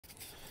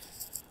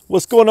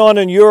What's going on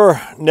in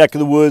your neck of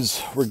the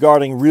woods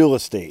regarding real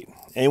estate?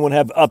 Anyone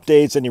have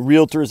updates? Any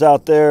realtors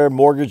out there,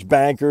 mortgage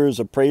bankers,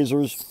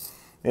 appraisers,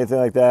 anything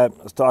like that?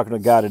 I was talking to a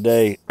guy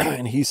today,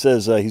 and he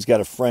says he's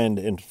got a friend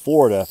in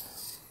Florida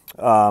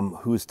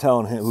who's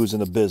telling him, who's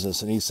in the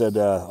business, and he said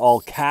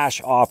all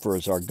cash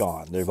offers are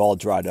gone. They've all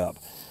dried up.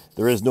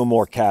 There is no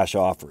more cash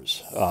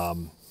offers.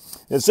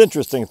 It's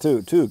interesting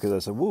too, because I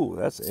said, "Woo,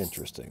 that's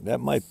interesting.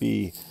 That might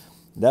be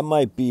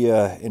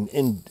an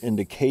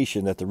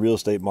indication that the real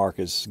estate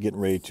market is getting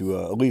ready to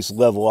at least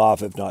level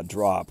off, if not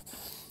drop."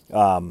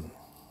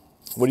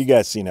 What are you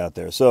guys seeing out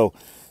there? So,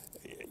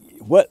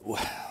 what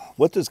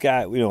this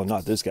guy,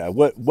 not this guy,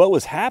 what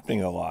was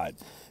happening a lot?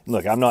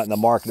 Look, I'm not in the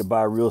market to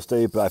buy real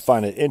estate, but I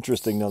find it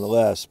interesting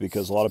nonetheless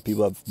because a lot of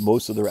people have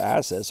most of their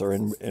assets are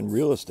in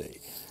real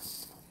estate.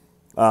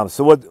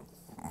 So what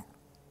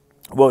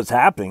was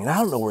happening? And I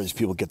don't know where these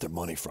people get their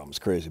money from. It's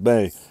crazy, but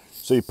anyway,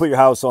 so you put your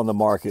house on the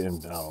market in,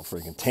 I don't know,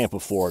 freaking Tampa,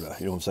 Florida.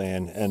 You know what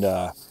I'm saying? And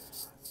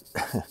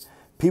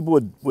people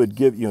would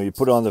give, you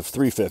put it on the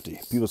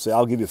 $350. People say,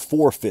 "I'll give you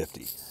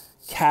 $450,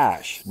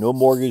 cash, no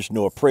mortgage,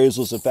 no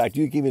appraisals. In fact,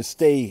 you can even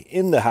stay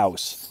in the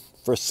house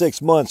for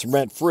 6 months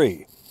rent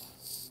free."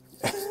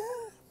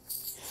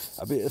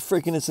 I mean,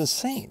 it's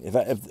insane.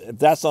 If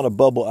that's not a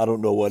bubble, I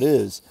don't know what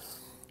is.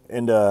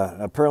 And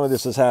apparently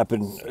this has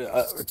happened.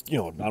 I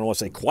don't want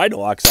to say quite a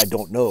lot because I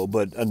don't know,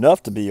 but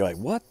enough to be like,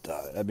 what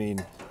the? I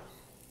mean.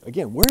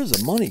 Again, where's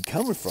the money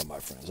coming from, my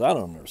friends? I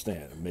don't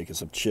understand. I'm making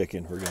some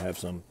chicken. We're going to have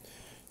some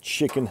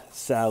chicken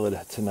salad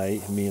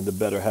tonight, me and the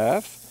better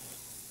half,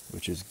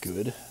 which is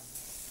good.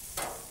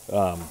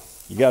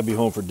 You got to be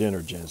home for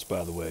dinner, gents,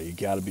 by the way. You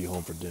got to be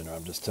home for dinner.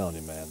 I'm just telling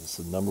you, man. It's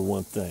the number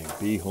one thing.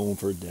 Be home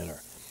for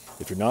dinner.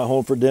 If you're not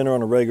home for dinner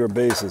on a regular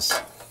basis,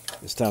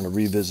 it's time to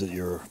revisit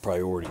your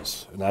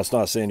priorities. And that's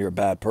not saying you're a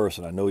bad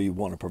person. I know you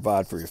want to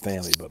provide for your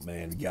family, but,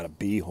 man, you got to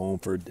be home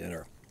for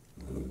dinner.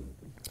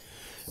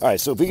 All right,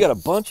 so if we got a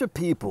bunch of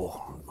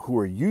people who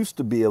are used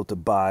to be able to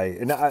buy,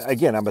 and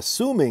again, I'm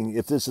assuming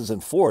if this is in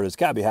Florida, it's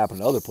got to be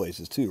happening in other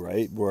places too,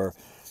 right? Where,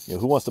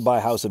 who wants to buy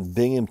a house in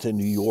Binghamton,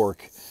 New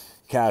York,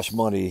 cash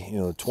money,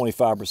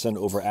 25%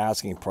 over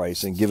asking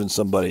price, and giving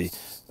somebody,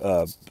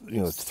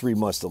 3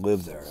 months to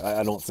live there?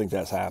 I don't think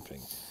that's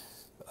happening.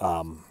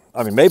 I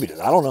mean, maybe it is.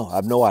 I don't know. I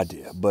have no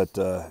idea. But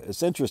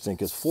it's interesting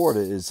because Florida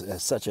is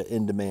such an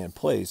in-demand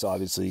place.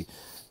 Obviously,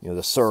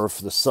 the surf,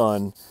 the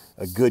sun,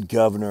 a good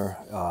governor.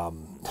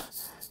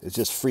 It's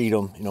just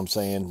freedom. You know what I'm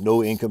saying?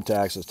 No income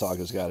taxes. Talking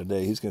to this guy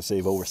today. He's going to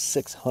save over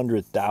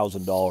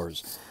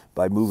 $600,000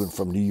 by moving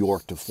from New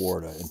York to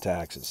Florida in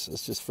taxes.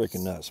 It's just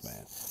freaking nuts,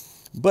 man.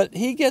 But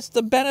he gets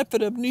the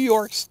benefit of New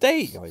York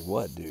State. I'm like,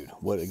 what, dude?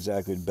 What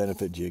exactly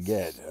benefit do you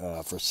get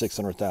for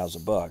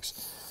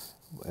 $600,000?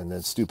 And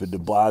then stupid de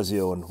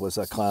Blasio and what's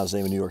that clown's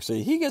name in New York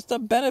City? He gets the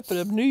benefit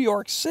of New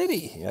York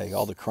City.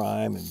 All the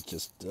crime and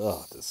just,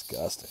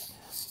 disgusting.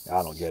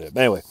 I don't get it.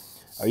 But anyway,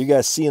 are you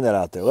guys seeing that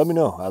out there? Let me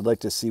know. I'd like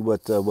to see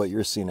what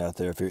you're seeing out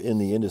there. If you're in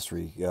the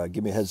industry,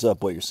 give me a heads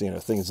up what you're seeing. Are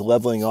things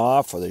leveling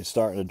off? Are they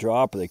starting to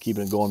drop? Are they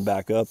keeping it going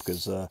back up?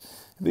 Because it'd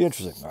be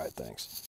interesting. All right, thanks.